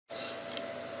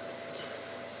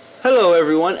Hello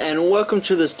everyone, and welcome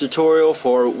to this tutorial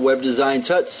for Web Design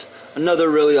Tuts. Another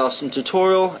really awesome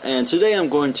tutorial, and today I'm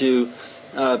going to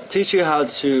teach you how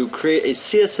to create a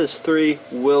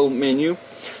CSS3 will menu.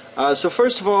 So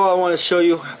first of all, I want to show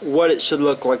you what it should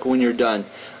look like when you're done.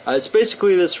 It's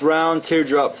basically this round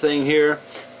teardrop thing here,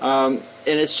 and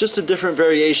it's just a different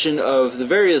variation of the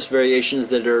various variations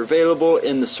that are available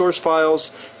in the source files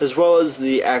as well as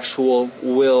the actual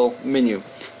will menu.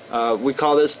 We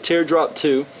call this teardrop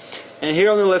 2. And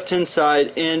here on the left hand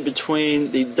side, in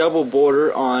between the double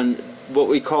border on what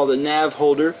we call the nav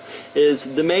holder, is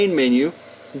the main menu.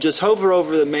 Just hover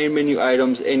over the main menu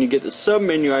items and you get the sub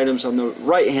menu items on the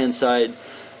right hand side,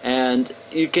 and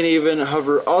you can even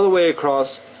hover all the way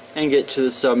across and get to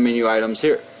the sub menu items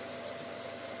here.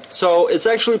 So it's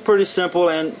actually pretty simple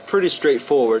and pretty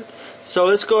straightforward. So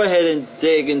let's go ahead and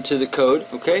dig into the code,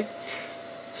 okay?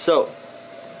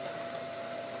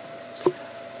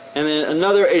 And then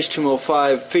another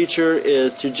HTML5 feature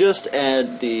is to just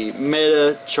add the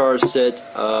meta char set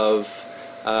of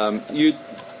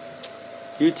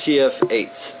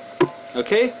UTF-8.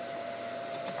 Okay?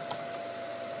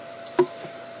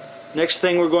 Next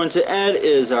thing we're going to add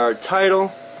is our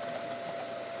title.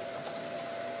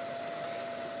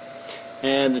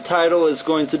 And the title is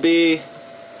going to be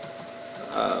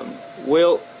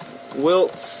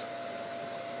Wilt's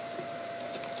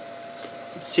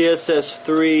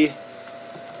CSS3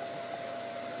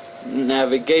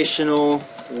 navigational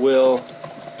will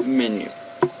menu.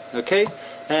 Okay,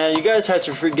 and you guys have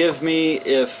to forgive me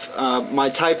if my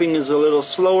typing is a little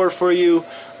slower for you.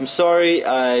 I'm sorry,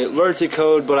 I learned to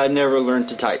code but I never learned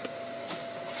to type.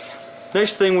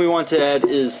 Next thing we want to add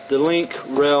is the link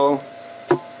rel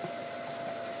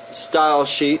style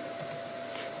sheet,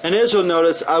 and as you'll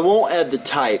notice, I won't add the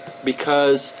type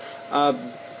because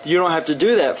you don't have to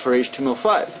do that for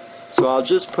HTML5. So I'll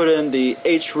just put in the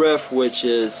href, which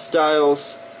is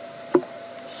styles /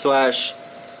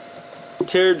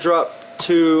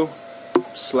 teardrop2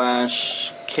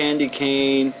 /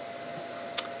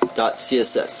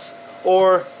 candycane.css,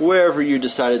 or wherever you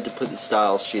decided to put the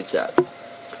style sheets at.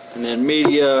 And then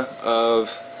media of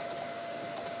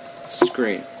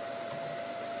screen.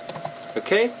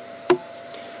 Okay?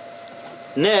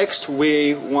 Next,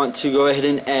 we want to go ahead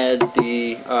and add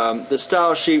the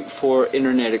style sheet for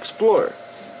Internet Explorer.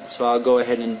 So I'll go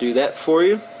ahead and do that for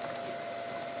you.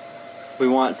 We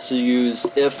want to use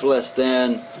if less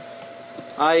than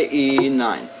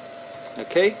IE9.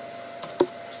 Okay?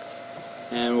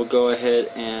 And we'll go ahead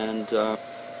and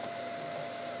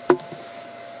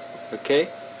okay.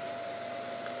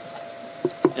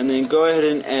 And then go ahead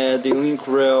and add the link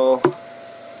rel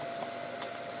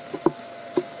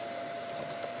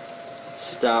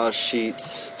style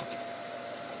sheets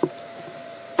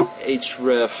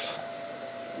href,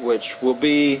 which will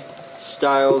be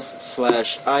styles /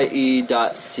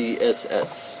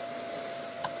 ie.css,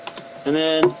 and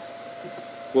then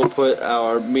we'll put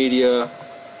our media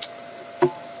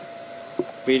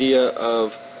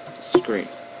of screen.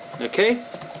 Okay,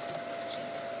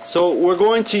 so we're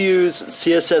going to use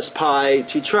CSS Pi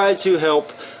to try to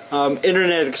help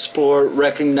Internet Explorer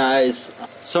recognize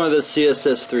some of the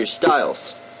CSS3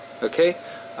 styles. Okay,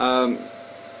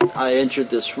 I entered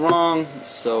this wrong,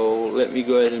 so let me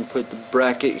go ahead and put the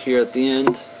bracket here at the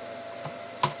end.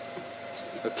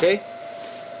 Okay,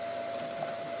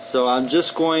 so I'm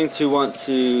just going to want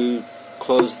to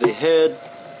close the head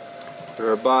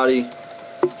or our body,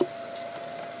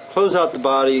 close out the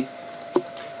body,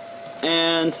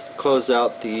 and close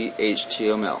out the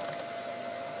HTML.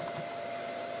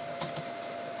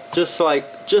 Just like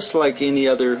any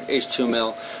other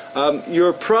HTML.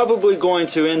 You're probably going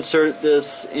to insert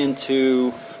this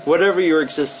into whatever your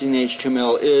existing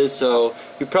HTML is, so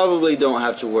you probably don't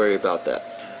have to worry about that.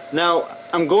 Now,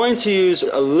 I'm going to use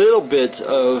a little bit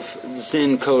of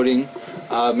Zen coding,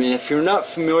 and if you're not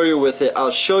familiar with it,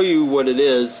 I'll show you what it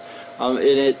is. And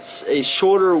it's a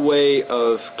shorter way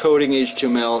of coding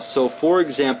HTML. So, for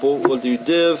example, we'll do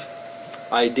div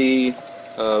ID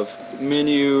of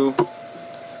menu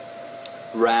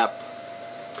wrap,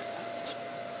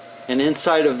 and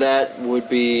inside of that would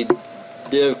be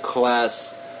div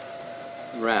class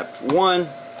wrap 1,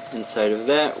 inside of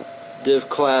that div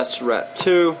class wrap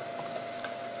 2,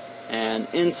 and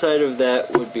inside of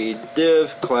that would be div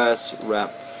class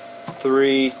wrap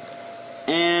 3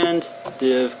 and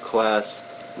div class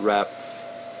wrap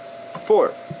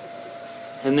 4.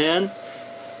 And then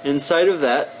inside of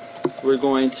that we're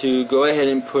going to go ahead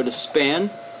and put a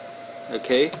span,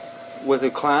 okay, with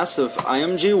a class of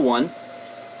img1,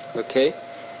 okay,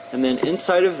 and then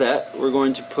inside of that we're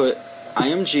going to put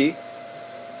img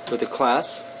with a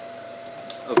class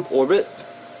of orbit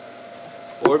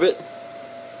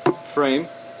frame.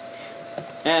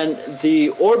 And the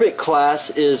orbit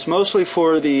class is mostly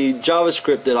for the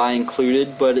JavaScript that I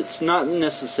included, but it's not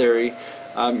necessary.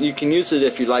 You can use it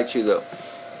if you'd like to, though.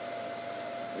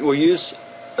 We'll use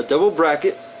a double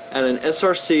bracket and an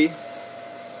SRC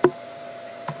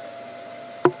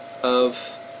of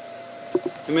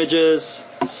images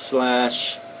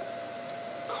slash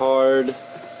card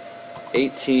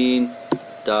 18.jpg.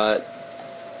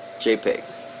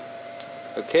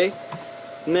 Okay,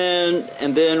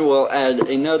 and then we'll add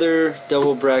another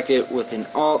double bracket with an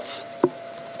alt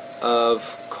of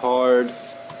card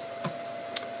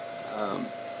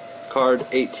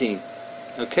 18.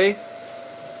 Okay.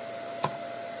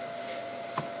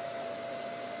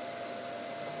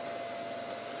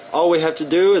 All we have to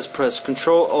do is press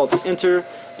Control Alt Enter,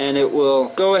 and it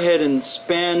will go ahead and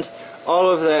span all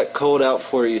of that code out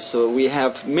for you. So we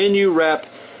have menu wrap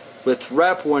with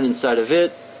wrap 1 inside of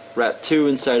it, wrap 2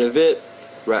 inside of it,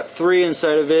 wrap 3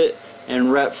 inside of it,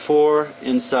 and wrap 4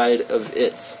 inside of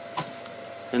it.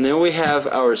 And then we have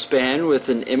our span with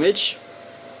an image,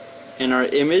 and our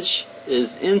image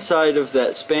is inside of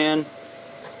that span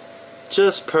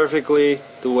just perfectly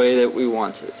the way that we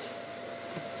want it.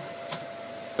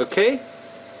 Okay,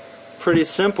 pretty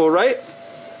simple, right?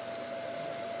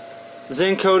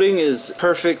 Zen coding is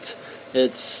perfect.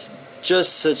 It's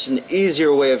just such an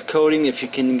easier way of coding if you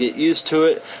can get used to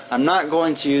it. I'm not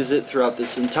going to use it throughout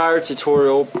this entire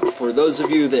tutorial for those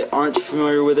of you that aren't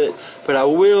familiar with it, but I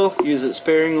will use it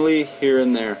sparingly here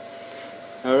and there.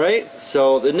 Alright,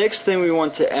 so the next thing we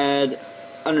want to add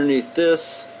underneath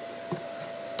this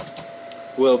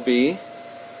will be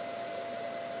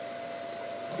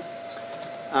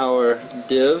our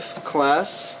div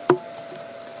class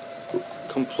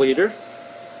completer.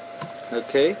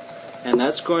 Okay, and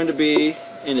that's going to be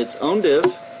in its own div.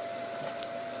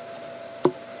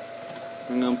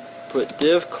 I'm going to put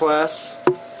div class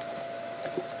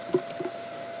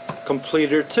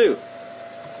completer 2,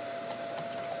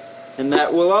 and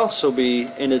that will also be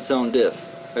in its own div.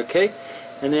 Okay,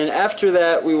 and then after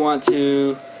that we want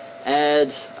to add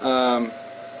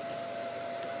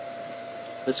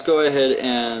let's go ahead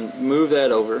and move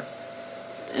that over,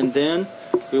 and then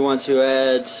we want to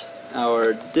add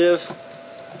our div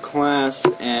class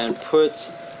and put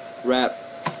wrap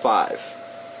 5.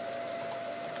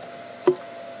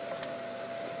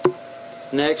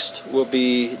 Next will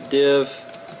be div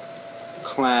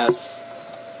class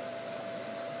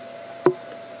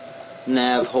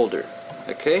nav holder.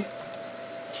 Okay,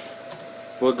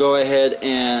 we'll go ahead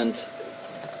and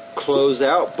close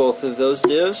out both of those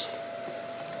divs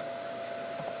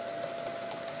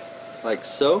like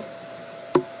so,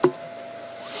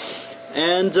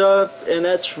 and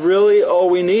that's really all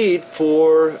we need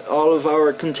for all of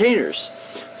our containers.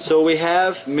 So we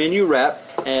have menu wrap,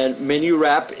 and menu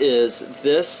wrap is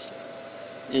this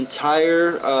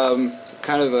entire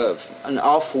kind of an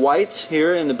off-white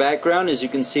here in the background, as you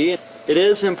can see. It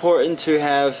is important to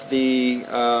have the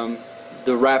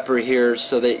wrapper here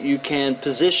so that you can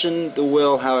position the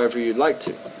wheel however you'd like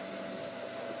to.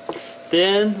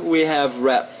 Then we have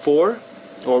wrap 4,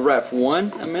 or wrap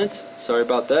 1 I meant, sorry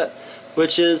about that,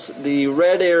 which is the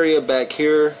red area back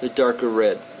here, the darker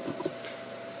red.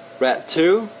 Wrap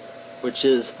 2, which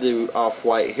is the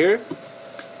off-white here.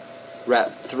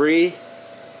 Wrap 3,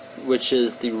 which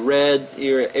is the red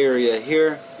area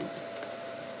here.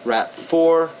 Wrap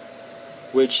 4,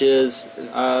 which is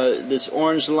this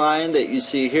orange line that you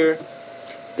see here.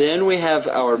 Then we have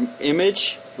our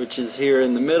image, which is here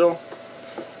in the middle.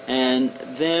 And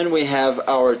then we have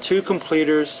our 2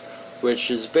 completers, which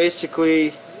is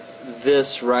basically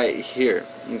this right here.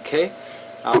 Okay,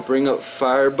 I'll bring up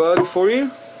Firebug for you,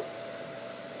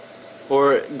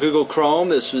 or Google Chrome.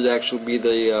 This would actually be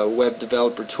the web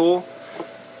developer tool.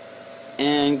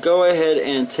 And go ahead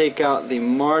and take out the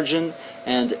margin,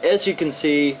 and as you can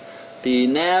see, the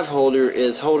nav holder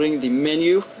is holding the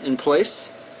menu in place.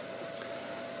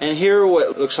 And here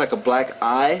what looks like a black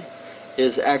eye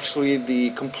is actually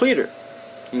the completer.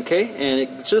 Okay, and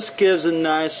it just gives a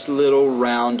nice little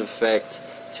round effect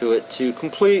to it to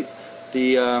complete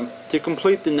the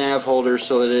nav holder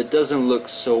so that it doesn't look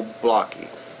so blocky.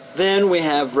 Then we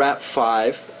have wrap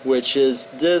 5, which is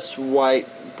this white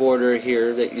border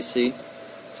here that you see,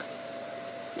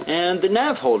 and the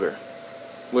nav holder,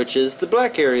 which is the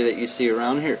black area that you see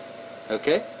around here.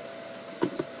 Okay,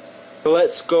 so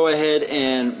let's go ahead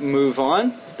and move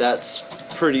on. That's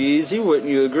pretty easy, wouldn't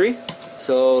you agree?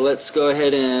 So let's go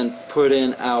ahead and put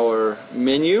in our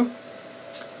menu.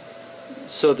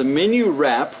 So the menu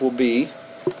wrap will be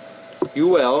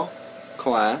UL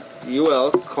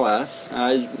class.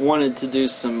 I wanted to do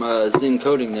some Zen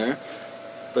coding there,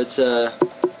 but a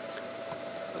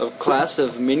class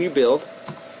of menu build.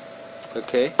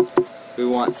 Okay, we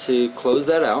want to close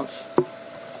that out.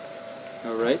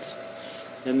 Alright,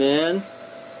 and then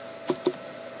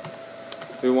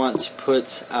we want to put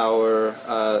our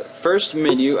first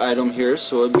menu item here,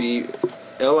 so it would be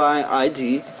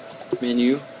LIID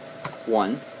menu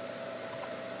 1.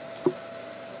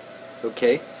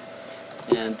 Okay,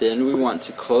 and then we want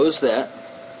to close that,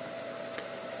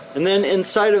 and then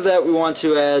inside of that we want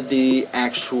to add the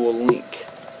actual link.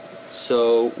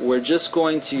 So we're just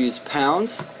going to use pound,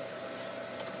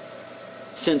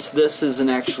 since this isn't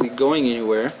actually going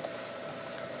anywhere,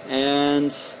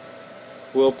 and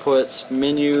we'll put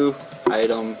menu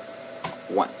item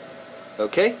 1.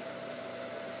 Okay?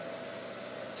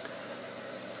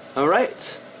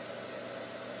 Alright.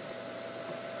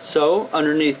 So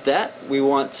underneath that we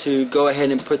want to go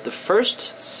ahead and put the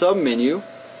first submenu,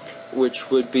 which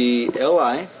would be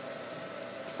LI,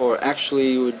 or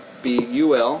actually would be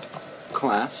UL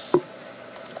class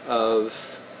of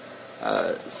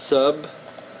sub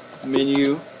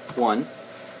menu 1.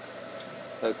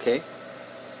 Okay.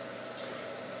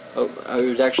 It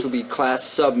would actually be class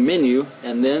sub menu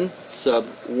and then sub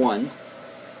 1.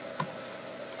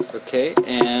 Okay,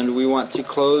 and we want to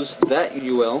close that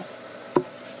UL,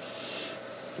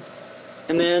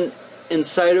 and then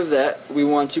inside of that we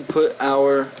want to put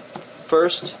our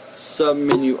first sub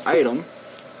menu item,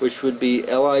 which would be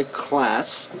LI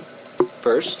class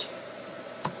first.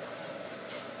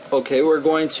 Okay, we're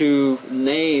going to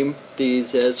name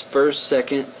these as first,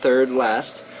 second, third,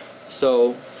 last.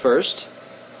 So first,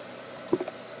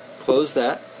 close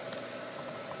that,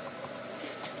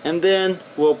 and then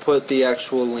we'll put the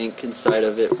actual link inside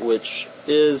of it, which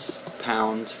is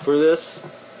pound for this,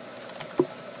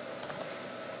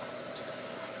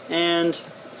 and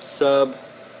sub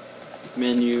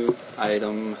menu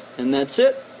item, and that's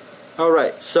it.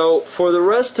 Alright, so for the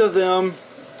rest of them,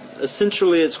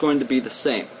 essentially it's going to be the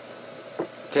same.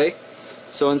 Okay,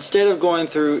 so instead of going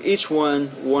through each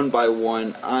one by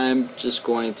one, I'm just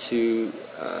going to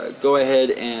go ahead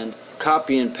and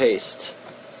copy and paste.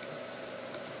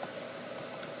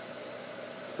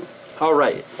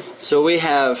 Alright, so we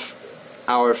have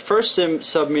our first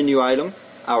submenu item,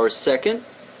 our second,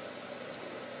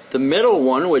 the middle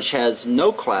one, which has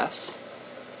no class,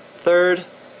 third,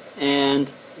 and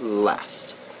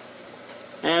last.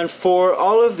 And for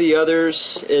all of the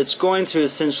others, it's going to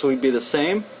essentially be the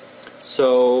same.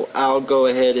 So I'll go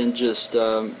ahead and just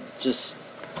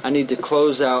I need to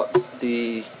close out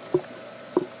the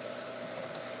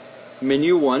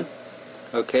menu 1.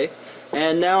 Okay,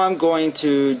 and now I'm going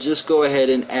to just go ahead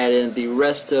and add in the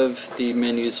rest of the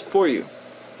menus for you,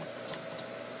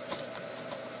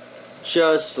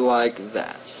 just like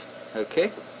that.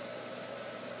 Okay,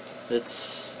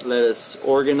 let us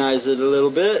organize it a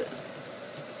little bit,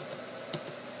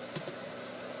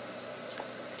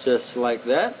 just like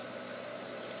that.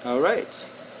 Alright,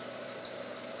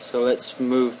 so let's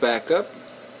move back up.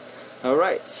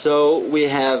 Alright, so we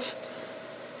have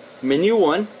menu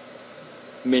 1,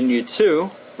 menu 2,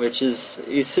 which is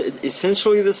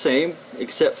essentially the same,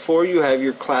 except for you have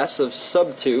your class of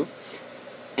sub 2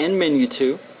 and menu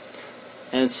 2.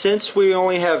 And since we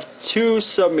only have 2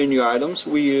 submenu items,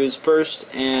 we use first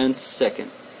and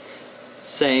second.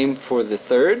 Same for the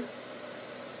third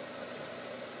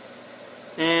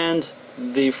and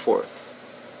the fourth.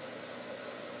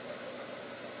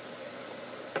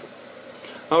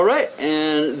 Alright,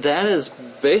 and that is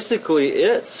basically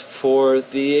it for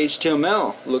the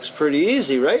HTML. Looks pretty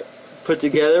easy, right? Put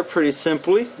together pretty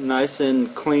simply, nice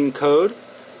and clean code.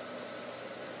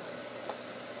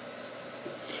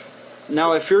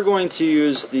 Now if you're going to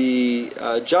use the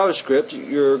JavaScript,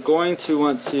 you're going to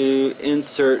want to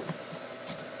insert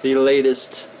the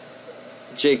latest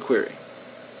jQuery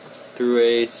through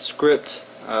a script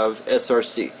of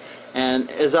SRC.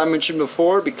 And as I mentioned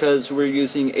before, because we're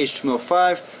using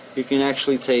HTML5, you can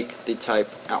actually take the type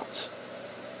out,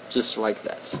 just like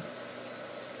that.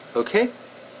 Okay?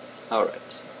 Alright.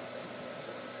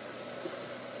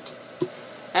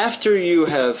 After you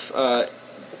have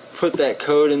put that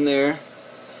code in there,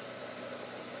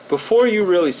 before you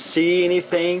really see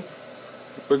anything,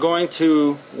 we're going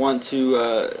to want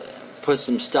to put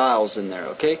some styles in there,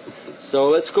 okay? So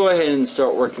let's go ahead and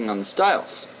start working on the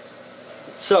styles.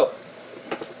 So,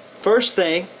 first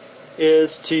thing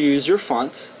is to use your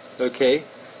font, okay?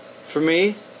 For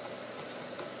me,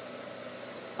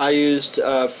 I used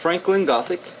Franklin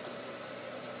Gothic,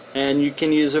 and you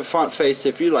can use a font face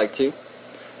if you like to.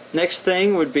 Next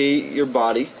thing would be your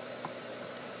body.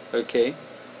 okay,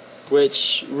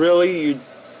 which really you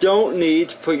don't need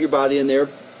to put your body in there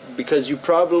because you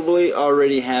probably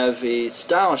already have a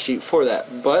style sheet for that.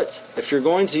 But if you're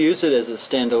going to use it as a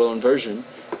standalone version,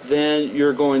 then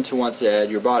you're going to want to add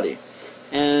your body.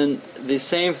 And the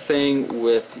same thing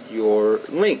with your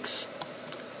links.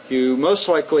 You most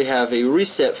likely have a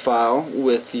reset file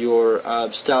with your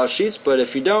style sheets, but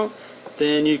if you don't,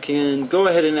 then you can go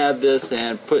ahead and add this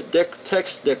and put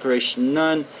text decoration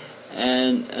none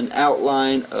and an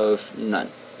outline of none.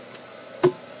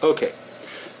 Okay,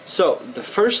 so the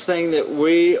first thing that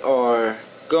we are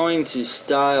going to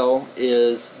style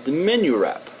is the menu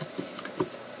wrap.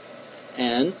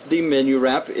 And the menu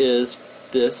wrap is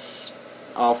this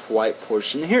off-white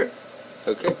portion here.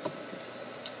 Okay?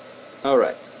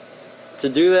 Alright.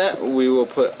 To do that, we will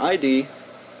put ID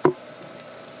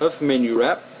of menu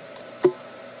wrap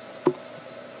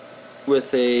with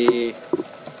a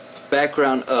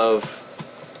background of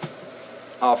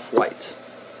off-white.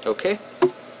 Okay?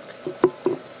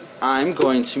 I'm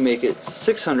going to make it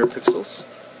 600 pixels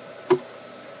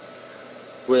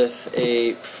with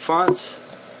a font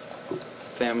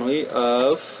family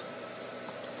of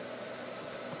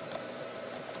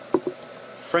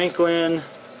Franklin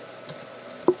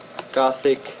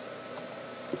Gothic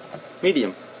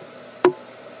Medium.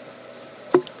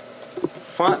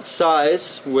 Font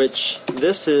size, which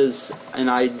this is an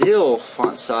ideal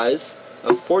font size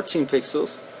of 14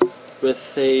 pixels with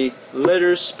a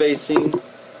letter spacing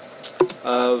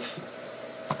of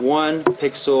 1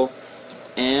 pixel,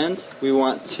 and we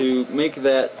want to make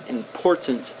that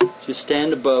important to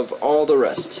stand above all the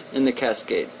rest in the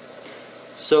cascade,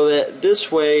 so that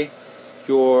this way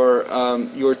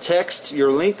your text,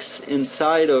 your links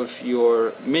inside of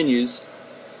your menus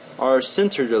are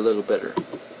centered a little better.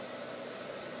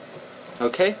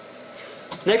 Okay?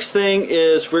 Next thing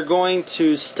is we're going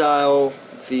to style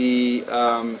the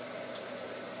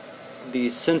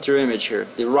center image here,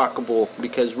 the rockable,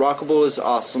 because rockable is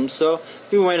awesome, so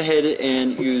we went ahead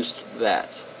and used that.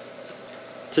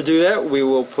 To do that, we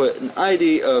will put an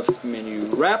ID of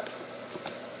menu wrap,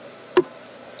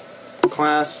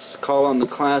 class, call on the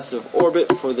class of orbit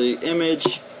for the image.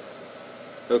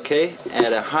 Okay,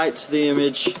 add a height to the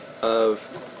image of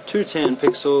 210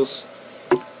 pixels.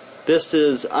 This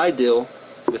is ideal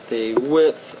with a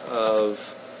width of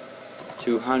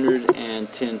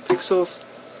 210 pixels,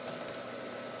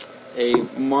 a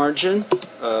margin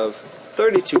of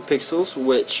 32 pixels,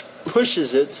 which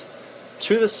pushes it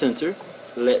to the center.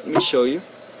 Let me show you.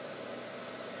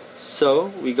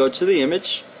 So we go to the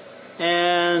image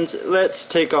and let's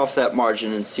take off that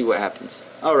margin and see what happens.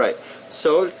 Alright,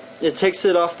 so it takes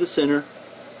it off the center,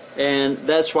 and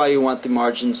that's why you want the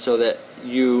margin, so that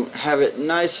you have it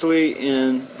nicely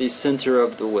in the center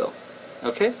of the wheel.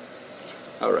 Okay?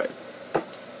 Alright.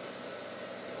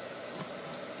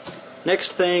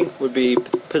 Next thing would be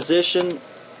position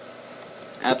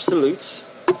absolute,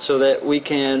 so that we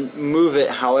can move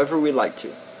it however we like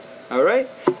to. Alright?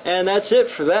 And that's it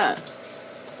for that.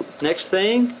 Next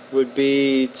thing would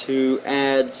be to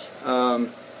add,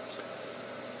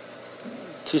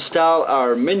 to style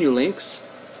our menu links.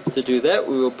 To do that,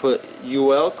 we will put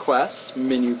UL class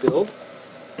menu build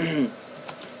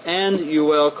and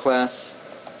UL class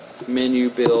menu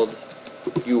build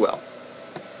UL.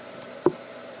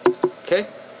 Okay?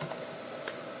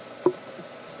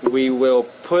 We will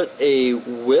put a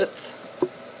width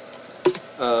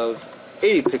of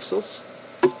 80 pixels.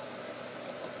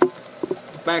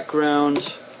 Background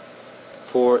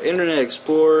for Internet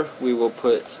Explorer, we will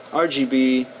put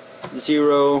RGB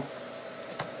 0,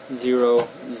 0,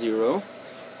 0.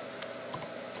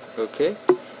 Okay.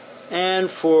 And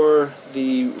for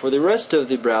the rest of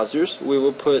the browsers, we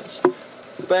will put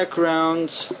background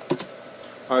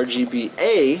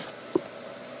RGBA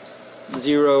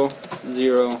 0,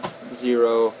 0,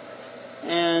 0,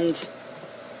 and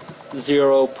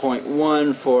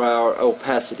 0.1 for our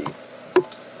opacity.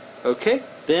 Okay,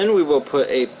 then we will put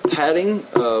a padding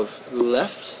of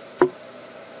left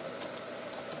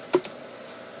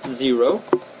 0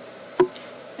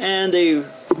 and a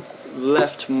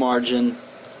left margin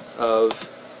of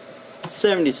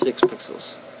 76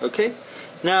 pixels. Okay,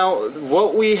 now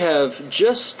what we have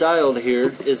just styled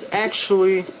here is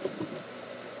actually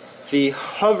the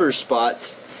hover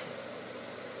spots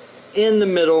in the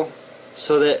middle,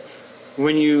 so that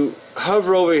when you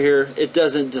hover over here, it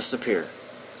doesn't disappear.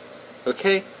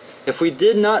 Okay, if we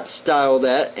did not style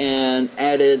that and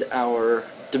added our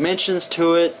dimensions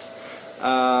to it,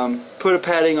 put a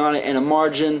padding on it and a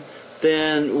margin,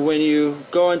 then when you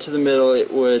go into the middle,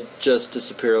 it would just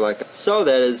disappear like that. So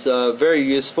that is very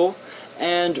useful,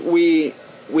 and we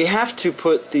we have to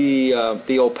put the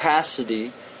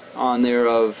opacity on there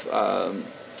of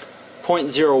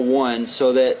 0.01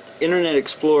 so that Internet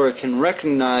Explorer can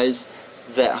recognize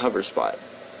that hover spot.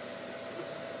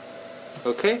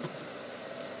 Okay?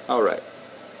 Alright.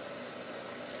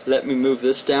 Let me move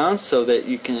this down so that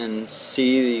you can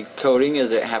see the coding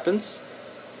as it happens.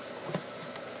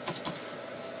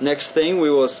 Next thing we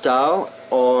will style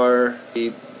are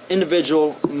the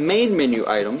individual main menu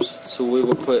items. So we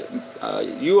will put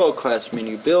UL class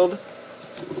menu build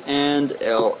and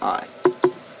LI.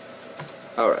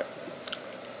 Alright.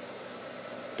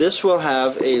 This will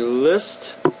have a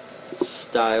list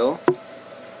style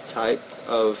type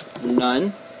of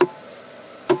none,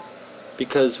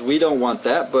 because we don't want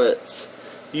that, but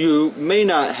you may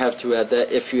not have to add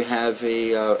that if you have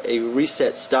a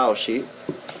reset style sheet.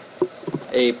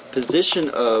 A position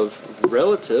of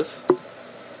relative,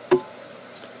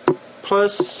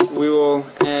 plus we will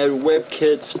add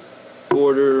WebKit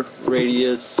border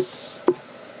radius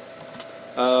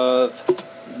of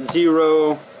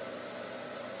 0,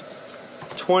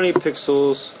 20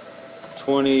 pixels,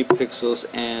 20 pixels,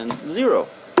 and 0.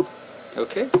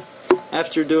 Okay?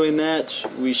 After doing that,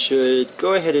 we should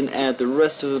go ahead and add the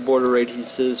rest of the border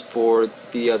radiuses for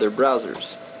the other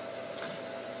browsers.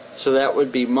 So that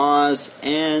would be Moz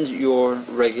and your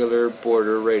regular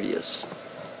border radius.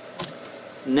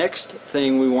 Next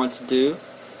thing we want to do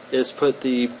is put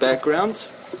the background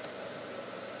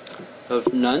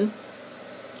of none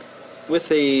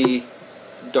with a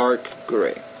dark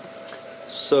gray.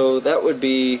 So that would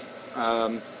be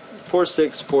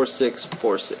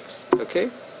 464646. Okay?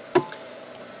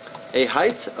 A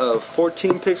height of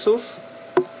 14 pixels.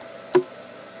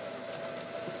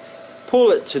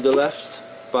 Pull it to the left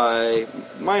by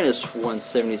minus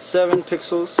 177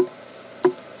 pixels.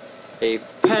 A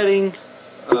padding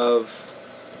of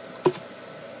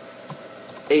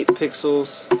 8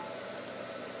 pixels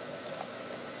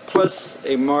plus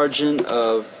a margin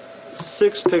of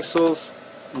 6 pixels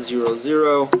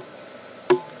 00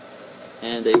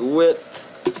 and a width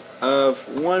of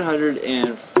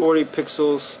 140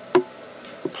 pixels.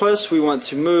 Plus we want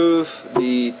to move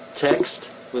the text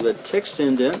with a text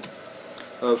indent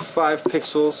of 5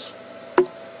 pixels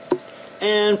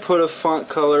and put a font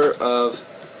color of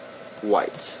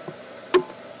white.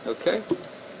 Okay?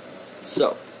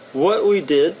 So what we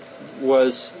did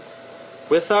was,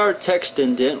 with our text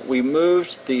indent, we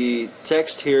moved the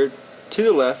text here to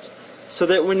the left so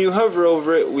that when you hover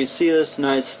over it, we see this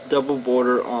nice double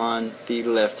border on the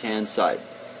left hand side.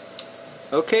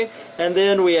 Okay, and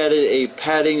then we added a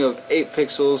padding of 8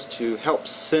 pixels to help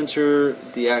center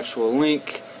the actual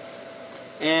link,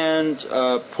 and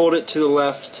pulled it to the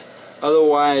left.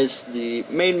 Otherwise the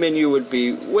main menu would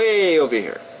be way over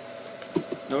here.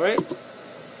 Alright,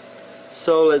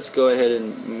 so let's go ahead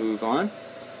and move on.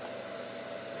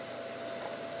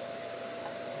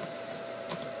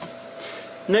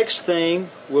 Next thing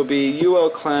will be UL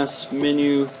class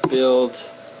menu build,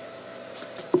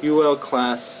 UL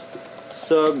class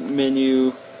sub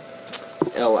menu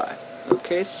LI.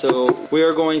 Okay, so we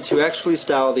are going to actually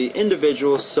style the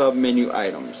individual sub menu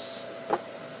items.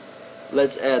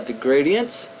 Let's add the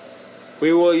gradient.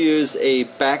 We will use a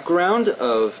background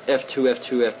of F2,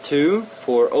 F2, F2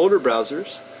 for older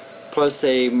browsers, plus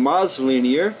a Moz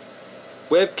linear,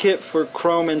 WebKit for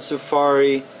Chrome and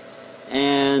Safari,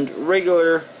 and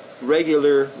regular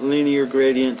linear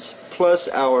gradients, plus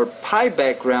our Pi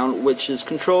background, which is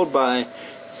controlled by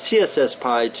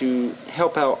CSS3 to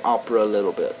help out Opera a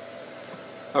little bit.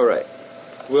 Alright,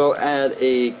 we'll add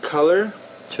a color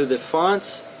to the font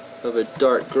of a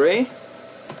dark gray.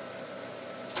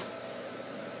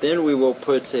 Then we will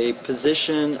put a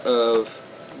position of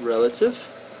relative,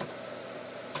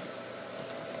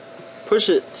 push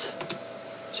it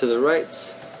to the right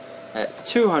at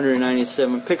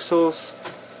 297 pixels,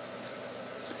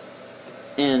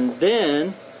 and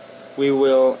then we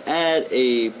will add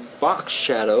a box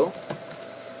shadow.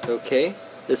 Okay,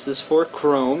 this is for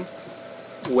Chrome,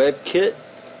 WebKit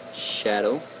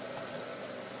shadow,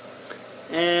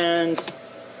 and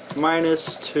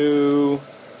 -2,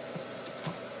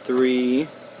 3,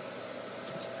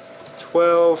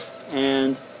 12,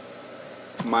 and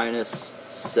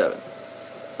 -7.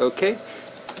 Okay,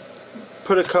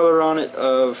 put a color on it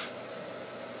of,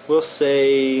 we'll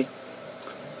say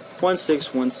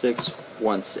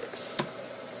 161616.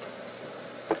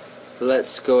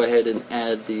 Let's go ahead and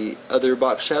add the other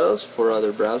box shadows for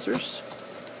other browsers.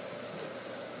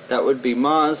 That would be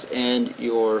Moz and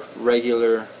your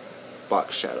regular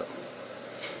box shadow.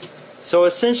 So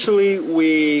essentially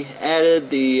we added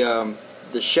the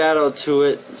shadow to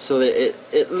it so that it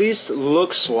at least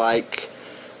looks like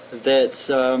that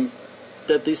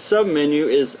the submenu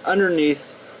is underneath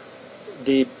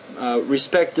the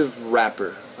respective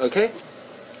wrapper. Okay?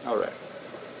 Alright.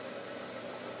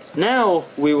 Now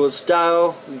we will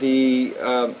style the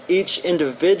each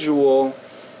individual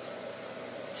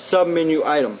submenu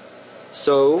item.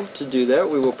 So to do that,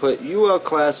 we will put UL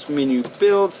class menu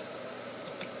build,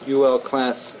 UL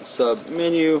class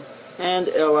submenu, and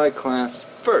LI class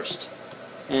first.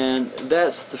 And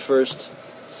that's the first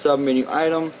submenu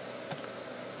item.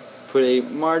 Put a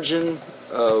margin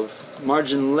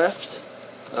left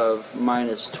of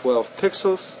 -12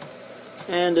 pixels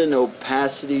and an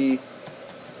opacity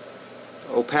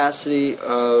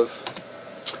of,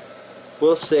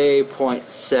 we'll say,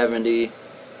 0.70.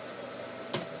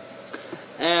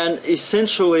 And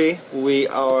essentially we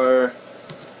are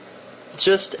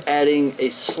just adding a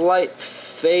slight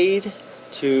fade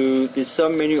to the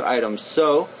submenu items.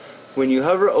 So when you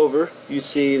hover over, you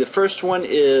see the first one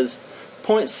is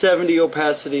 0.70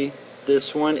 opacity,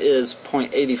 this one is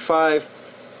 0.85,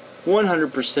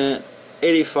 100%,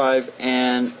 85,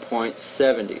 and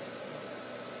 0.70.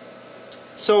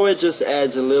 So it just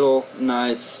adds a little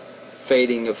nice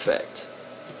fading effect.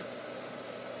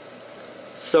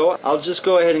 So I'll just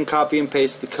go ahead and copy and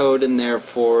paste the code in there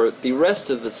for the rest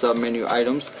of the submenu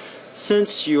items,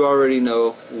 since you already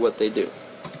know what they do.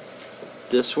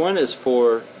 This one is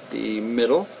for the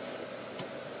middle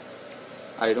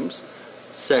items,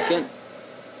 second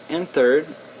and third.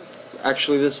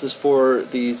 Actually, this is for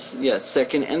these,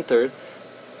 second and third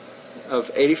of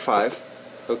 85.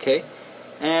 Okay,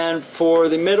 and for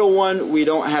the middle one, we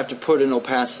don't have to put an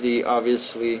opacity,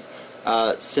 obviously,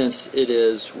 since it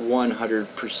is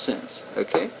 100%.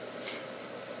 Okay.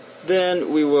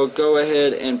 Then we will go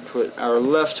ahead and put our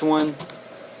left one,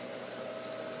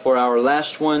 or our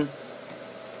last one,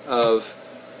 of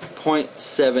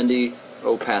 0.70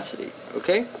 opacity.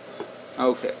 Okay?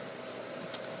 Okay.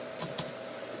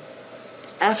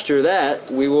 After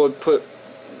that, we will put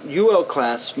UL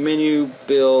class menu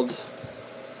build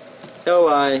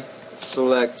LI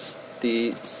select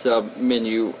the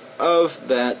submenu of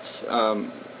that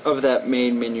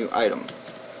main menu item.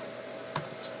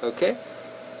 Okay?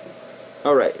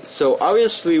 Alright, so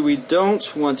obviously we don't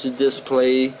want to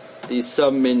display the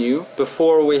submenu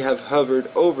before we have hovered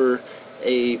over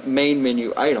a main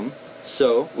menu item,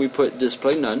 so we put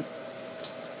display none.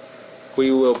 We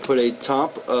will put a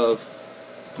top of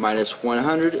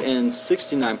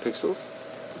 -169 pixels,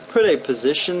 put a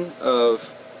position of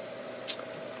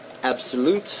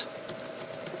absolute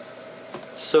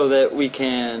so that we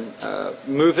can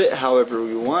move it however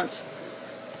we want,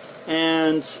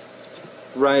 and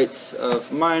right of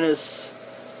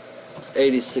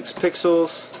 -86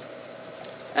 pixels,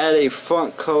 add a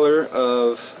font color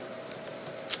of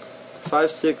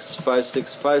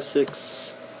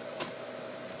 565656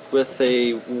 with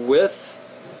a width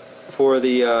for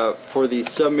the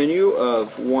submenu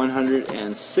of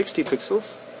 160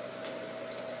 pixels.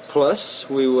 Plus,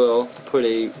 we will put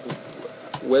a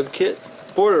WebKit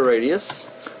border radius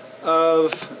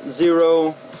of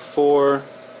 0, 4,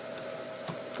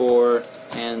 4,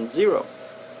 and 0.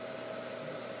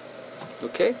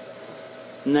 Okay.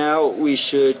 Now we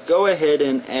should go ahead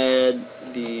and add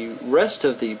the rest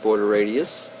of the border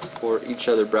radius for each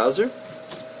other browser.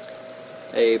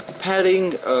 A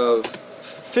padding of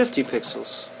 50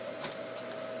 pixels,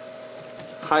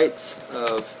 height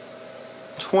of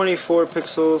 24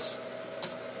 pixels,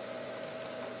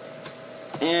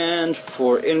 and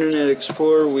for Internet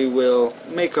Explorer we will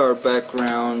make our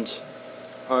background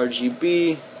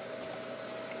RGB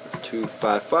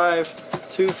 255,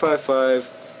 255,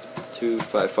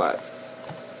 255.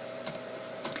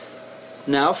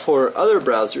 Now for other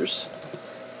browsers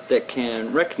that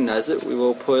can recognize it, we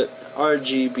will put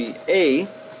RGBA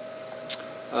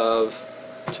of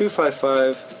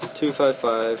 255,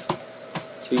 255,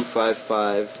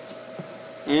 255,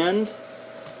 and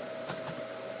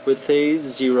with a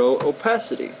 0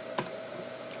 opacity.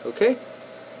 Okay?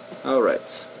 Alright.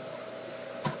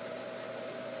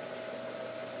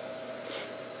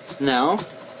 Now,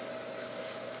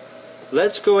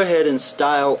 let's go ahead and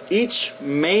style each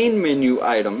main menu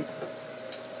item.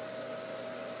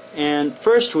 And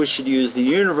first we should use the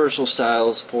universal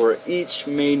styles for each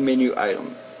main menu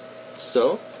item.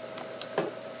 So,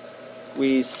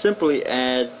 we simply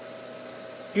add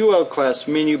UL class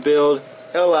menu build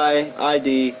LI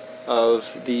ID of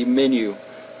the menu.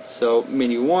 So,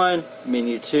 menu 1,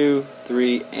 menu 2,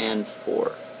 3, and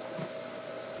 4.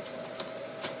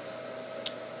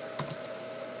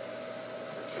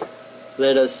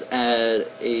 Let us add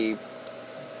a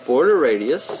border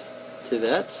radius to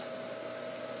that.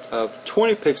 of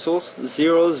 20 pixels,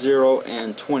 0, 0,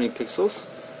 and 20 pixels,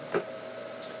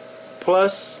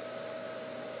 plus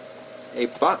a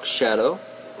box shadow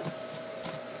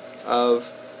of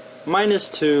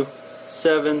 -2,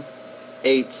 7,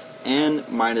 8, and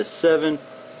 -7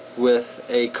 with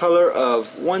a color of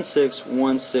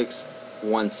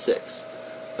 161616.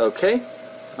 Okay?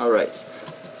 Alright.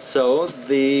 So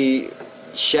the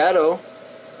shadow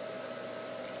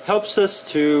helps us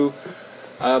to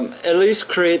at least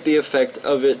create the effect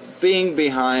of it being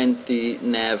behind the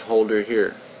nav holder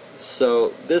here.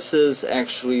 So this is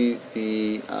actually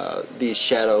the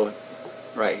shadow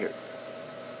right here.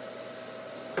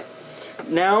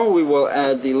 Now we will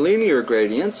add the linear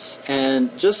gradients,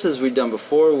 and just as we've done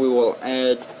before, we will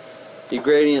add the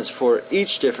gradients for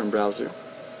each different browser.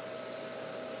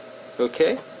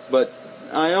 Okay, but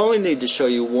I only need to show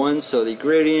you one, so the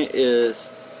gradient is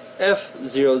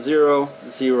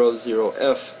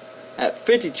F0000F at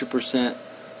 52%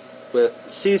 with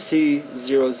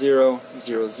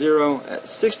CC0000 at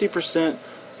 60%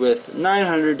 with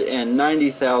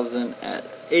 990,000 at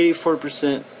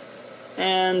 84%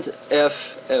 and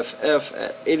FFF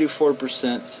at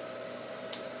 84%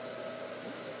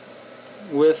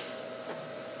 with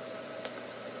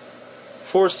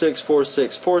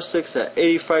 464646 at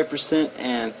 85%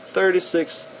 and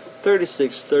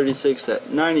 363636 at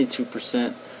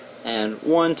 92% and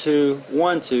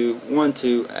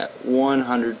 121212 at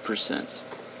 100%.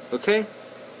 Okay?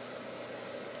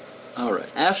 Alright.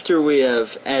 After we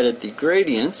have added the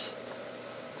gradients,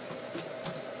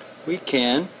 we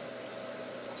can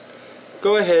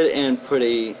go ahead and put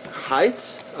a height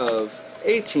of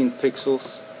 18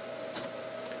 pixels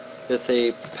with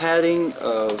a padding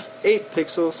of 8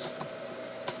 pixels,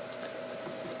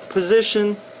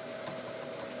 position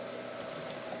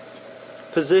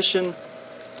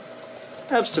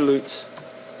absolute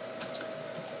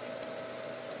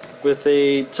with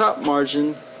a top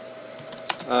margin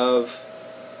of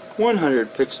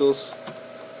 100 pixels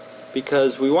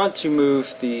because we want to move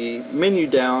the menu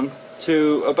down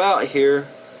to about here,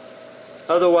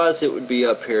 otherwise it would be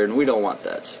up here and we don't want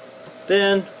that.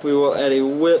 Then we will add a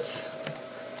width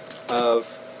of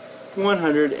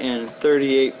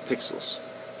 138 pixels.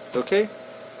 Okay?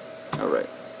 Alright.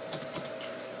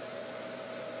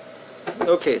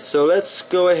 Okay, so let's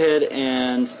go ahead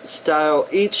and style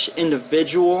each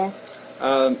individual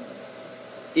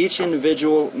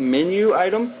menu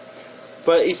item.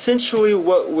 But essentially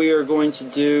what we are going to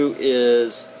do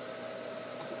is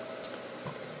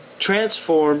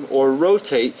transform or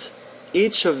rotate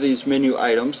each of these menu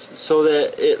items so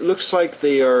that it looks like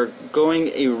they are going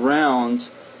around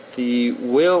the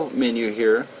wheel menu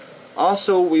here.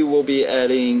 Also, we will be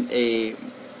adding a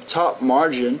top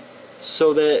margin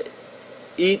so that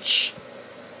each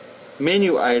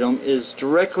menu item is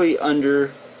directly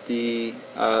under the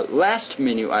last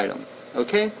menu item.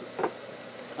 Okay?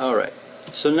 Alright.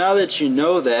 So now that you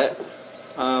know that,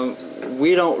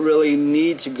 we don't really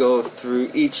need to go through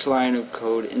each line of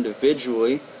code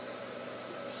individually.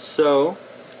 So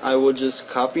I will just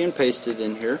copy and paste it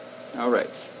in here.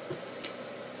 Alright.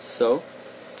 So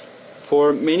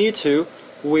for menu 2,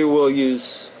 we will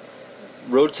use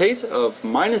rotate of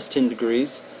 -10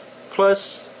 degrees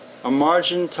plus a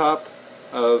margin top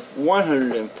of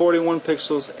 141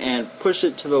 pixels and push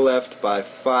it to the left by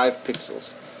 5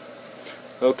 pixels.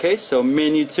 Okay, so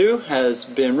menu 2 has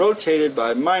been rotated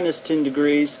by -10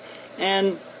 degrees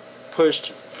and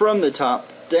pushed from the top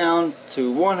down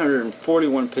to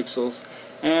 141 pixels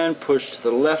and pushed to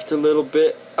the left a little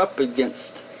bit up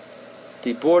against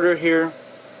the border here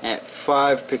at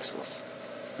 5 pixels.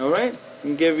 Alright,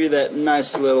 and give you that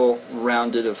nice little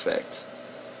rounded effect.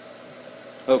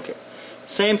 Okay,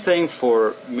 same thing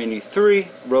for menu 3,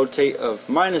 rotate of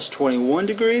 -21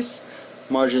 degrees,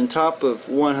 margin top of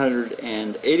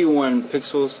 181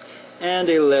 pixels, and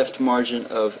a left margin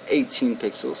of 18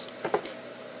 pixels.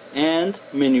 And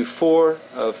menu 4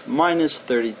 of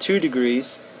 -32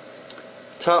 degrees,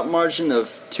 top margin of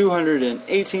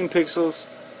 218 pixels,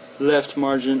 left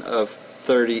margin of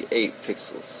 38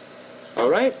 pixels.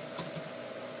 Alright?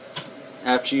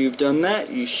 After you've done that,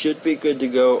 you should be good to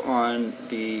go on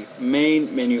the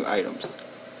main menu items.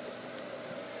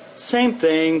 Same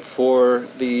thing for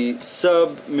the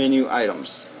sub menu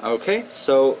items. Okay,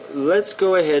 so let's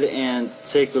go ahead and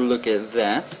take a look at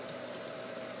that.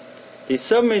 The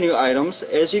sub menu items,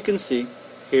 as you can see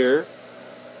here,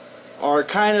 are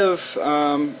kind of,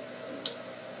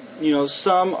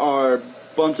 some are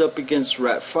bumped up against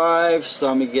wrap 5,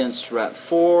 some against wrap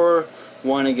 4,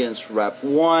 one against wrap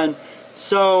 1.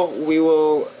 So we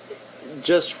will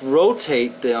just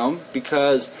rotate them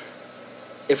because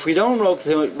If we don't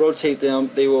rotate them,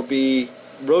 they will be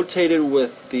rotated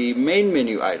with the main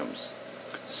menu items.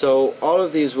 So all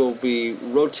of these will be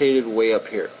rotated way up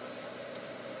here.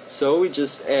 So we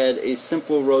just add a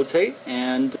simple rotate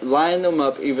and line them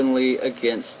up evenly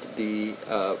against the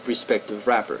respective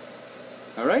wrapper.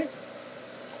 Alright?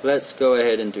 Let's go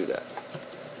ahead and do that.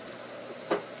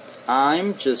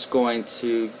 I'm just going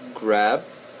to grab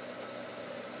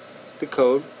the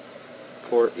code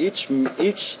for each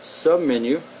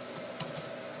submenu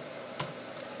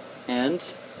and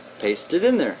paste it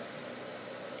in there.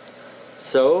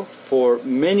 So for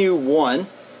menu 1,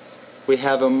 we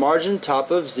have a margin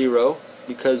top of 0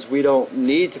 because we don't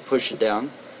need to push it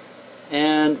down,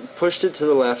 and pushed it to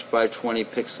the left by 20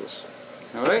 pixels.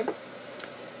 Alright?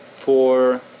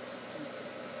 For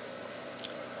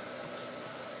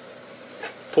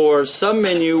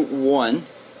submenu 1,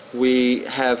 we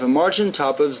have a margin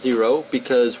top of 0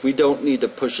 because we don't need to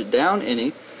push it down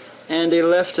any, and a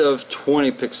left of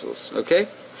 20 pixels. Okay?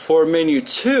 For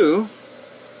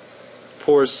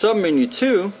submenu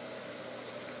 2,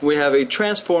 we have a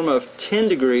transform of 10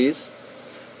 degrees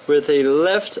with a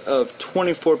left of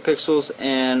 24 pixels,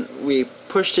 and we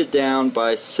pushed it down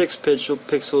by 6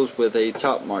 pixels with a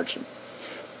top margin.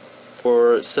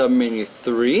 For submenu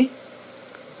 3,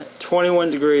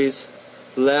 21 degrees,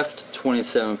 left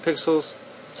 27 pixels,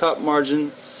 top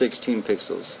margin 16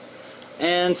 pixels.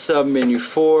 And submenu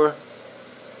 4,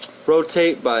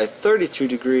 rotate by 32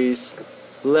 degrees,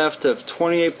 left of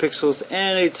 28 pixels,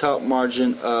 and a top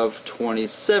margin of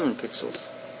 27 pixels.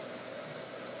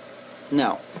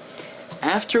 Now,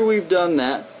 after we've done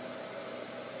that,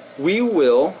 we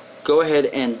will go ahead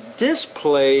and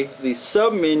display the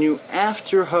submenu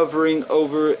after hovering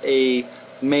over a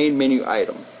main menu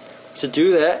item. To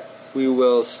do that, we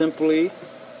will simply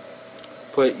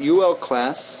put UL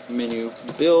class menu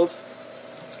build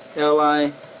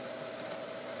li,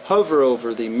 hover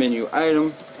over the menu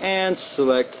item, and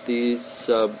select the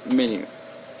submenu.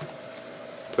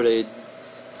 Put a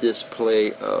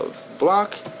display of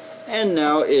block, and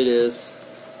now it is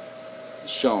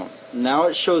shown. Now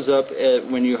it shows up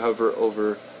when you hover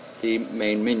over the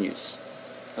main menus.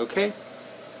 Okay?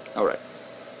 Alright.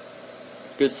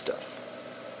 Good stuff.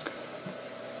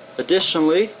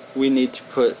 Additionally, we need to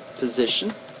put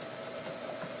position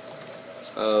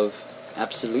of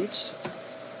absolute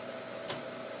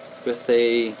with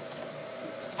a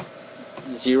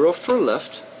 0 for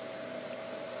left,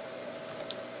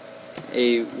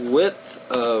 a width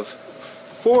of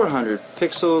 400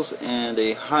 pixels, and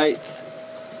a height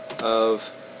of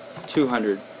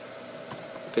 200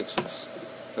 pixels.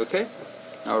 Okay?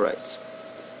 Alright.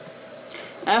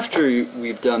 After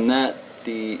we've done that,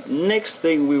 the next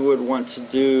thing we would want to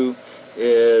do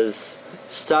is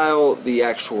style the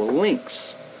actual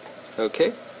links.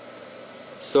 Okay?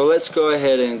 So let's go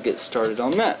ahead and get started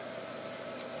on that.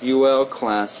 UL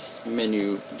class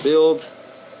menu build,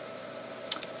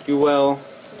 UL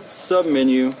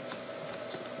submenu,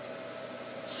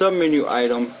 submenu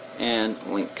item, and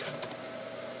link.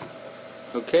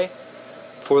 Okay?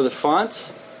 For the font,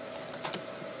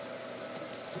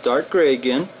 dark gray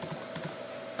again,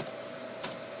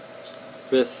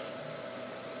 with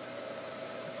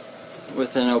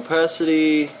an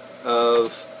opacity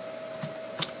of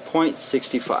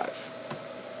 0.65.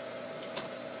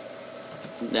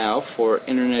 Now for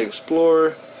Internet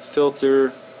Explorer,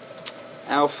 filter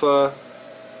alpha,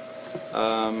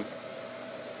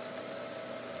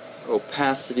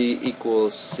 opacity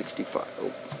equals 65.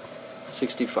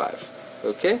 65.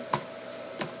 Okay?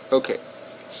 Okay.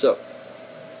 So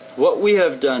what we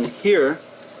have done here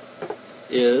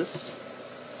is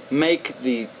make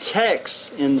the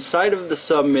text inside of the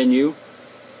submenu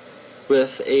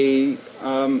with a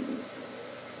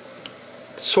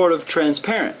sort of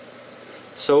transparent.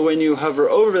 So when you hover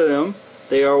over them,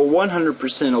 they are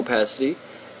 100% opacity,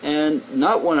 and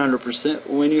not 100%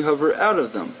 when you hover out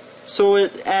of them. So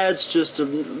it adds just a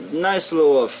nice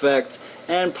little effect,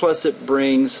 and plus it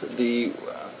brings the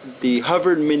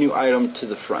hovered menu item to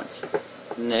the front.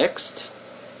 Next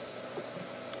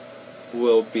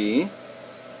will be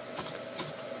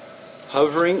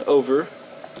hovering over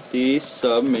the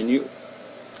submenu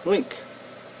link.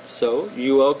 So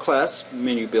UL class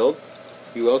menu build,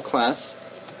 UL class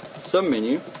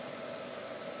submenu,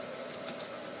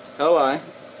 li,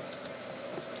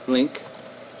 link,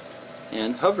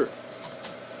 and hover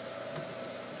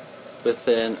with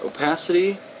an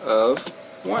opacity of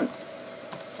 1.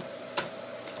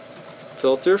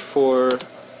 Filter for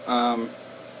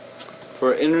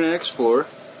Internet Explorer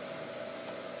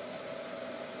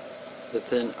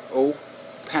with an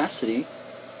opacity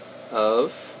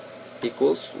of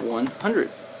equals 100.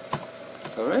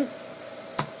 Alright.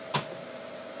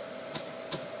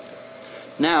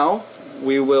 Now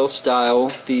we will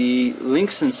style the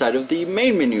links inside of the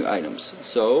main menu items.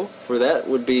 So for that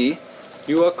would be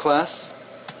UL class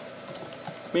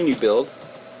menu build,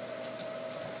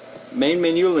 main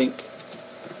menu link,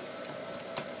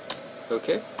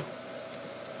 okay,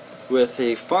 with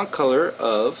a font color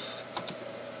of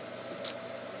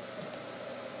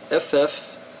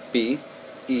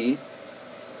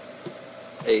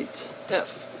FFBE8F,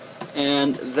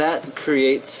 and that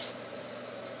creates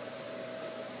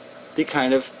the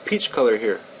kind of peach color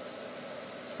here.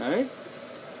 Alright.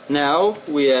 Now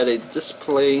we add a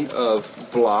display of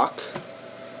block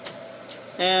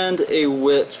and a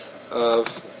width of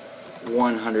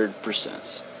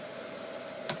 100%.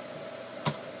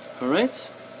 Alright.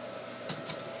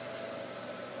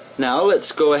 Now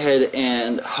let's go ahead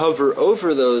and hover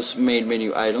over those main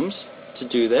menu items. To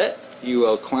do that,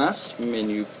 UL class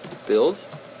menu build.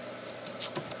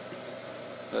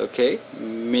 Okay,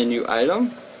 menu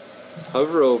item.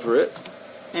 Hover over it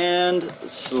and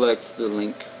select the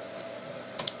link.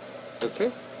 Okay.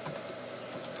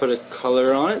 Put a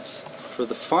color on it for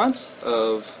the font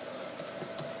of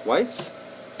white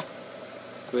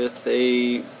with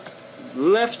a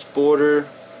left border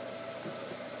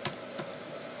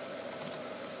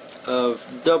of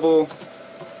double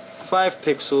 5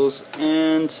 pixels,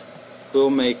 and we'll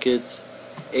make it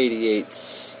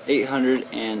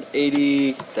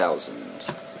 880,000.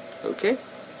 Okay.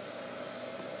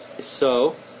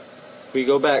 So we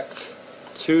go back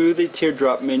to the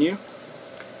teardrop menu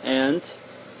and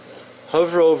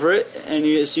hover over it, and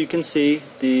as you can see,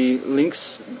 the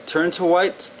links turn to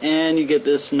white and you get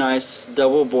this nice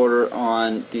double border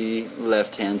on the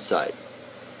left hand side.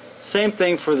 Same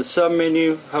thing for the sub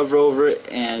menu, hover over it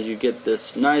and you get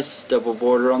this nice double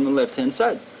border on the left hand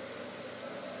side.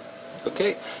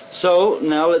 Okay, so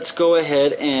now let's go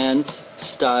ahead and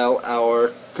style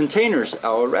our containers,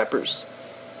 our wrappers.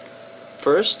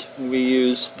 First,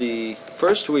 we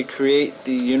create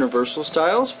the universal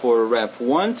styles for wrap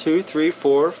 1, 2, 3,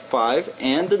 4, 5,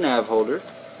 and the nav holder.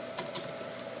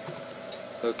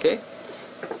 Okay.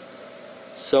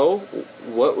 So,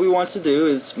 what we want to do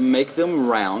is make them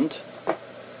round.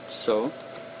 So,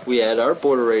 we add our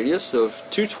border radius of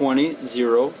 220,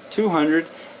 0, 200,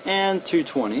 and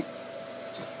 220.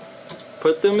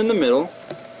 Put them in the middle,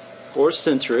 or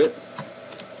center it,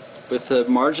 with the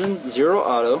margin 0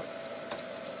 auto.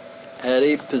 Add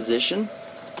a position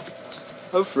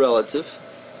of relative.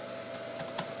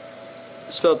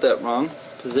 Spelled that wrong.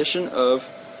 Position of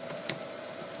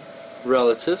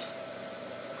relative.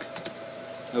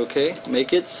 Okay,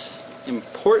 make it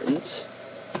important.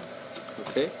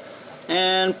 Okay,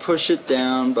 and push it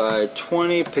down by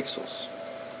 20 pixels.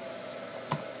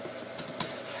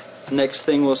 Next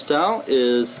thing we'll style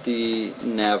is the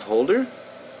nav holder.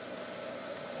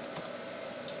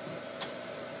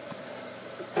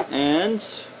 And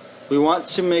we want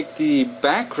to make the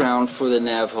background for the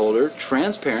nav holder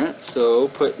transparent, so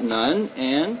put none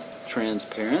and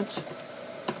transparent.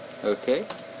 Okay,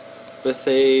 with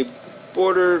a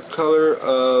border color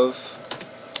of,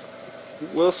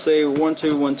 we'll say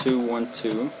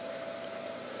 121212.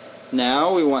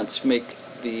 Now we want to make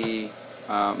the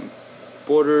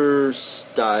border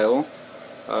style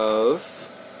of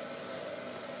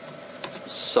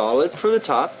solid for the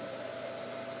top,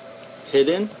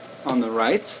 hidden on the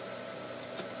right,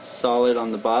 solid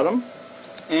on the bottom,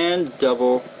 and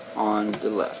double on the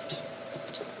left.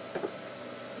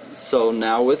 So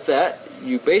now with that,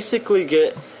 you basically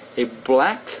get a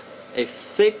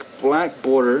thick black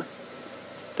border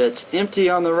that's empty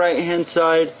on the right hand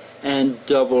side and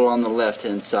double on the left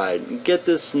hand side. You get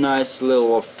this nice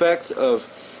little effect of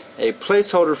a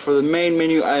placeholder for the main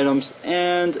menu items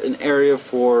and an area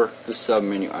for the sub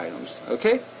menu items.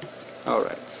 Okay?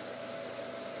 Alright.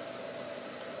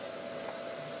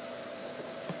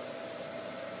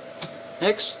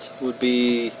 Next would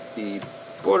be the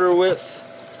border width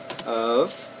of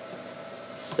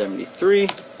 73,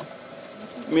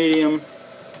 medium,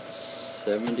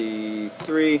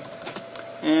 73,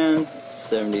 and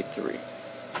 73.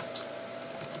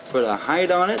 Put a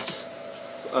height on it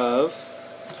of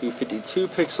 252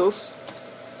 pixels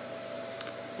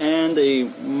and a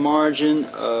margin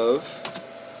of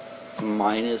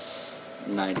minus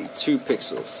 92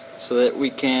 pixels so that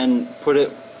we can put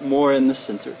it more in the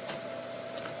center.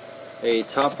 A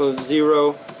top of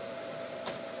 0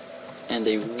 and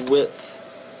a width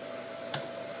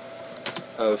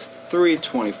of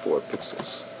 324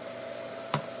 pixels.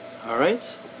 Alright,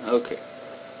 okay.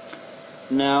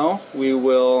 Now we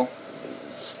will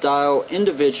style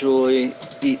individually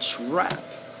each wrap.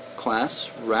 Class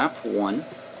wrap 1.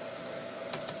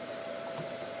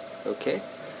 Okay.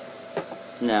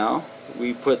 Now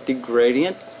we put the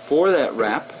gradient for that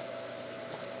wrap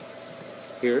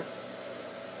here.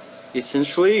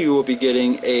 Essentially, you will be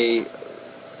getting a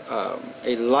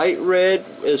light red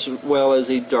as well as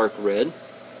a dark red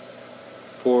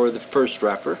for the first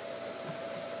wrapper,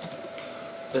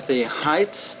 with a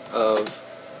height of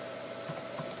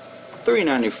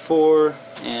 394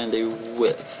 and a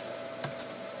width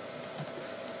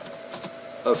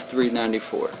of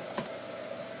 394.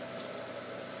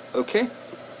 Okay.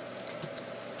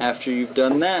 After you've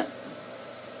done that,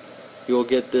 you'll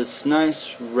get this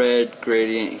nice red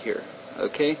gradient here.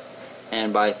 Okay.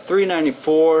 And by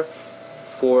 394,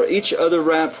 for each other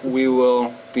wrap, we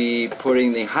will be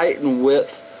putting the height and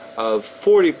width of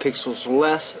 40 pixels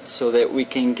less, so that we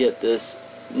can get this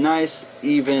nice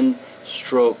even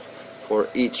stroke for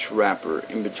each wrapper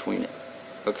in between it.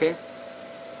 Okay?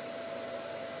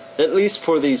 At least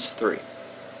for these 3.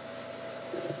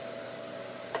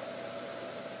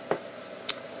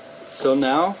 So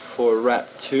now for wrap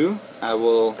 2, I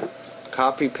will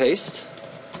copy paste.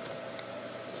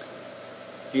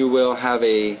 You will have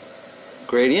a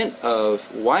gradient of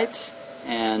white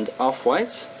and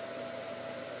off-white,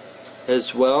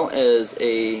 as well as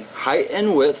a height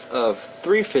and width of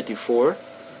 354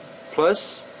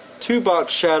 plus 2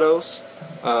 box shadows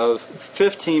of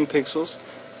 15 pixels,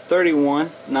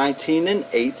 31, 19, and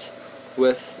 8,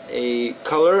 with a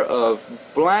color of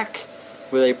black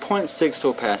with a 0.6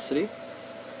 opacity.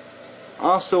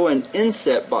 Also an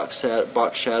inset box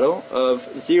shadow of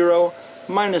 0,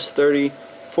 -30,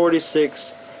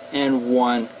 46, and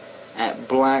 1 at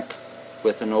black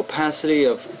with an opacity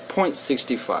of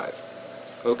 0.65.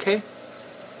 Okay?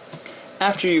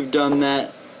 After you've done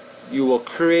that, you will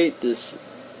create this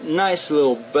nice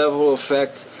little bevel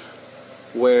effect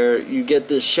where you get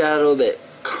this shadow that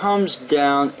comes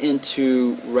down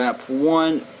into wrap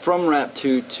 1 from wrap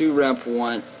 2 to wrap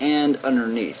 1 and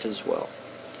underneath as well.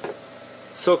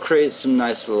 So create some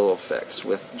nice little effects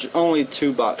with only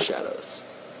 2 box shadows.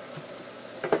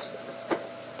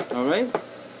 Alright,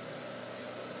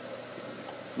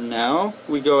 now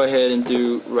we go ahead and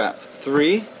do wrap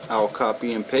 3. I'll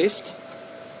copy and paste.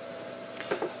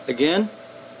 Again,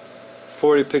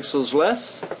 40 pixels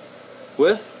less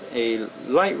with a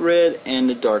light red and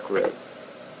a dark red.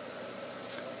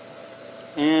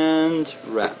 And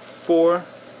wrap 4.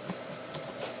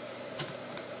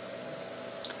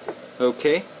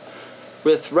 Okay.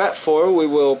 With wrap 4, we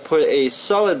will put a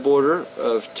solid border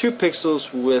of 2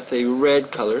 pixels with a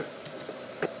red color.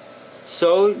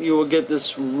 So you will get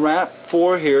this wrap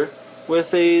 4 here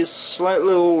with a slight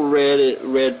little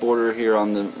red border here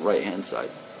on the right hand side.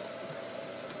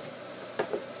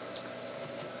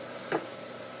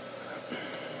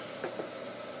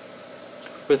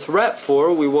 With wrap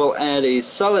 4, we will add a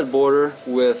solid border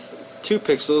with 2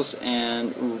 pixels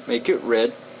and make it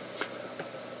red.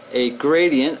 A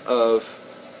gradient of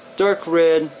dark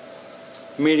red,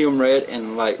 medium red,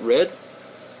 and light red,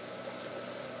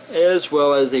 as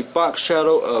well as a box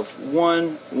shadow of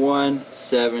 1, 1,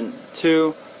 7,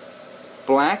 2,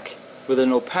 black with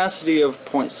an opacity of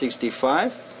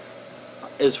 0.65,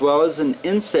 as well as an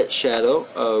inset shadow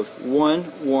of 1,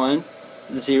 1,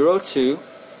 0, 2,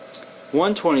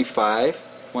 125,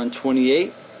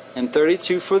 128, and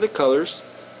 32 for the colors,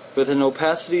 with an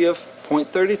opacity of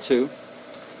 0.32,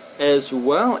 as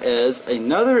well as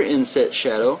another inset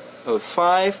shadow of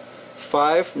 5,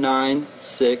 5, 9,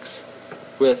 6,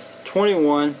 with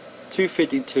 21,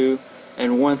 252,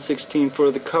 and 116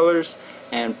 for the colors,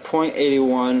 and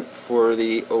 0.81 for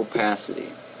the opacity.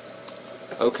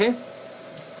 Okay?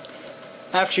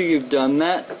 After you've done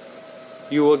that,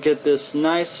 you will get this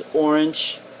nice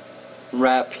orange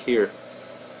wrap here.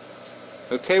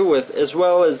 Okay, with as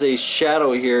well as a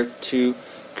shadow here to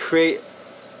create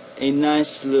a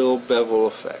nice little bevel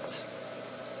effect.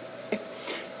 Okay.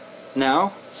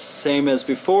 Now, same as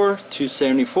before,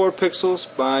 274 pixels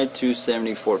by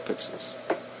 274 pixels.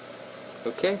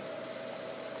 Okay.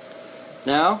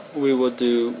 Now we will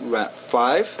do wrap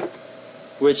 5,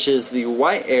 which is the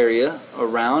white area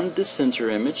around the center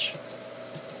image.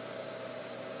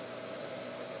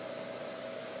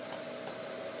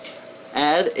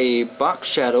 Add a box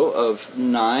shadow of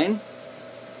 9,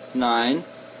 9,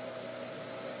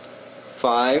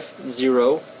 5,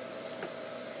 0.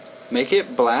 Make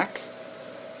it black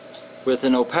with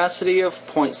an opacity of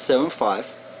 0.75.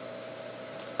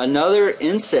 Another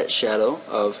inset shadow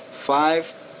of 5,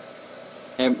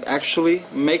 and actually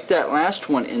make that last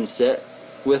one inset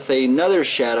with another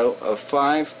shadow of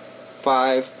 5,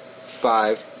 5,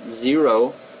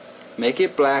 0.750, make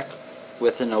it black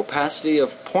with an opacity of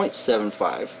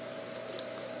 0.75,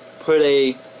 put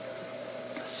a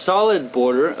solid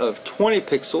border of 20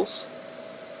 pixels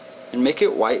and make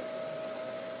it white,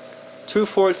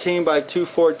 214 by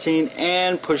 214,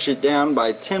 and push it down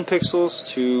by 10 pixels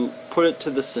to put it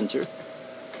to the center.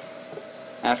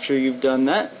 After you've done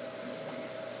that,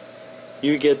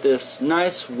 you get this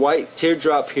nice white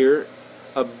teardrop here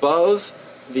above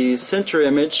the center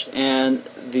image, and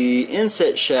the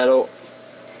inset shadow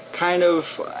kind of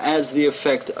has the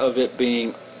effect of it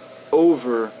being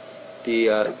over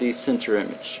the center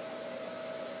image.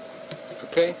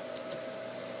 Okay?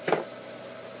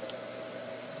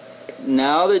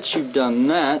 Now that you've done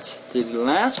that, the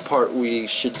last part we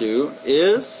should do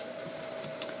is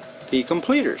the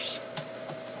completers.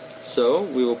 So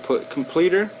we will put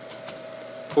completer.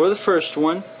 For the first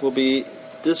one will be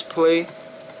display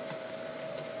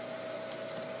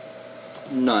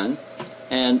none,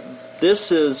 and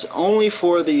this is only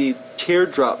for the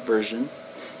teardrop version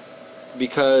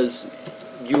because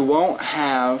you won't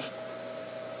have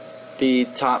the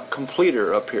top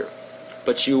completer up here,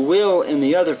 but you will in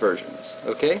the other versions.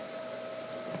 Okay?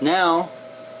 Now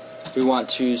we want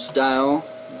to style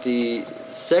the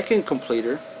second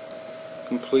completer,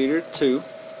 completer 2.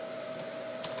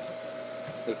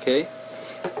 Okay,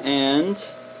 and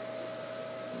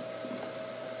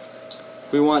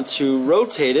we want to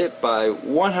rotate it by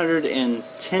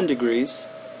 110 degrees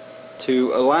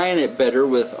to align it better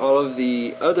with all of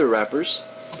the other wrappers,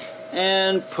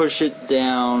 and push it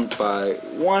down by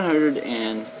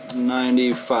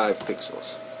 195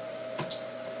 pixels.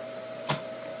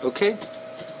 Okay,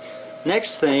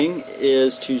 next thing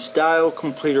is to style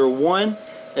completer 1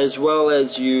 as well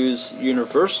as use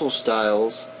universal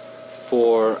styles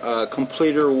for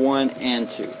completer 1 and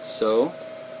 2. So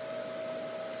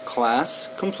class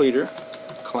completer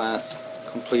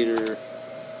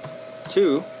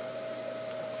 2.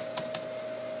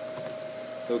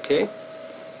 Okay,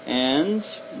 and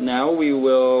now we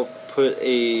will put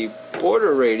a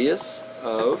border radius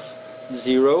of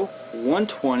 0,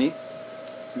 120,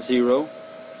 0,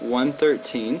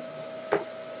 113,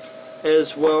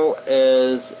 as well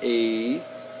as a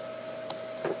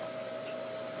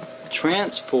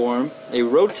transform, a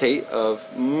rotate of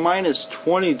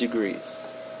 -20 degrees.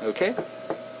 Okay?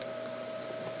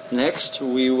 Next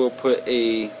we will put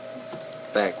a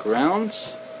background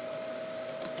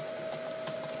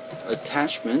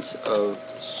attachment of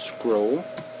scroll.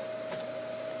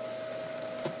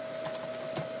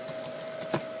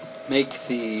 Make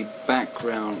the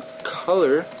background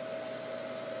color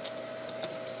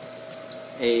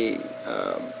a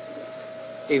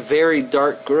very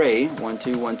dark gray,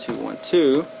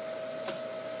 121212.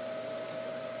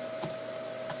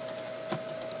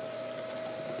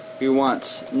 We want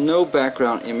no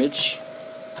background image.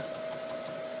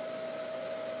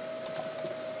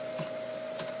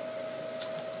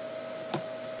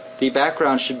 The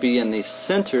background should be in the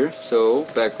center, so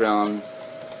background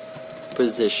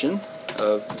position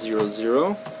of 0,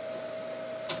 0.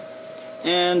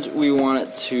 And we want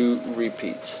it to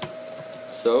repeat.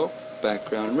 So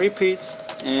background repeats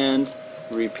and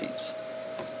repeats.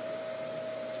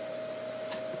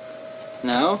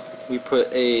 Now we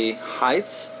put a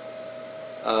height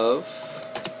of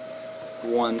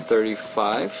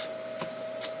 135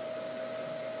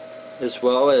 as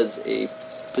well as a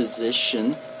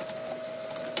position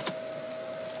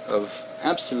of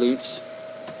absolute.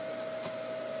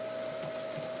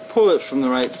 Pull it from the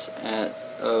right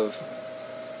of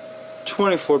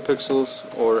 24 pixels,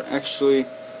 or actually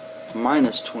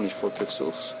 -24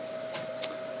 pixels,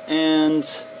 and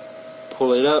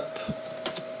pull it up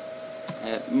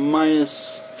at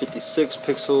 -56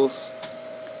 pixels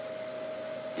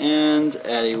and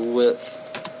at a width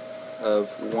of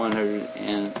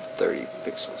 130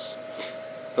 pixels.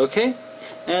 Okay,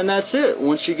 and that's it.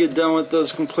 Once you get done with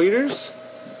those completers,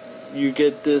 you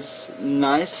get this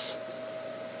nice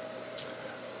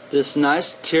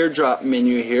teardrop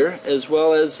menu here, as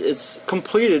well as it's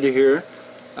completed here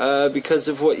because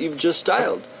of what you've just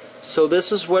styled. So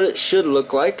this is what it should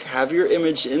look like. Have your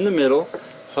image in the middle,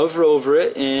 hover over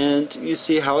it, and you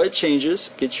see how it changes.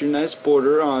 Get your nice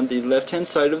border on the left hand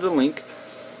side of the link.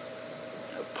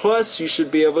 Plus you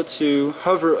should be able to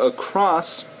hover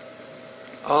across,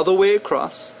 all the way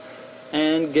across,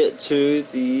 and get to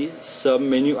the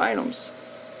sub-menu items.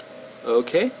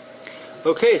 Okay?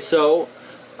 Okay, so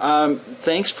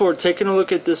thanks for taking a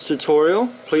look at this tutorial.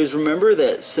 Please remember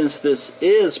that since this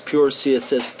is pure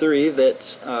CSS3, that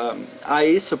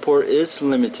IE support is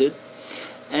limited,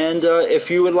 And if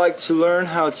you would like to learn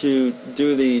how to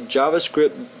do the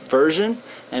JavaScript version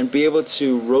and be able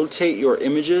to rotate your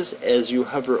images as you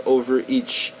hover over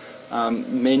each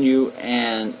menu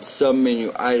and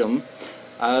sub-menu item,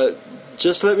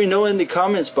 just let me know in the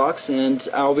comments box and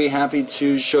I'll be happy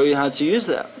to show you how to use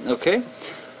that. Okay?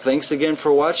 Thanks again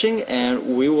for watching,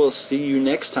 and we will see you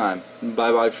next time.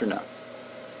 Bye bye for now.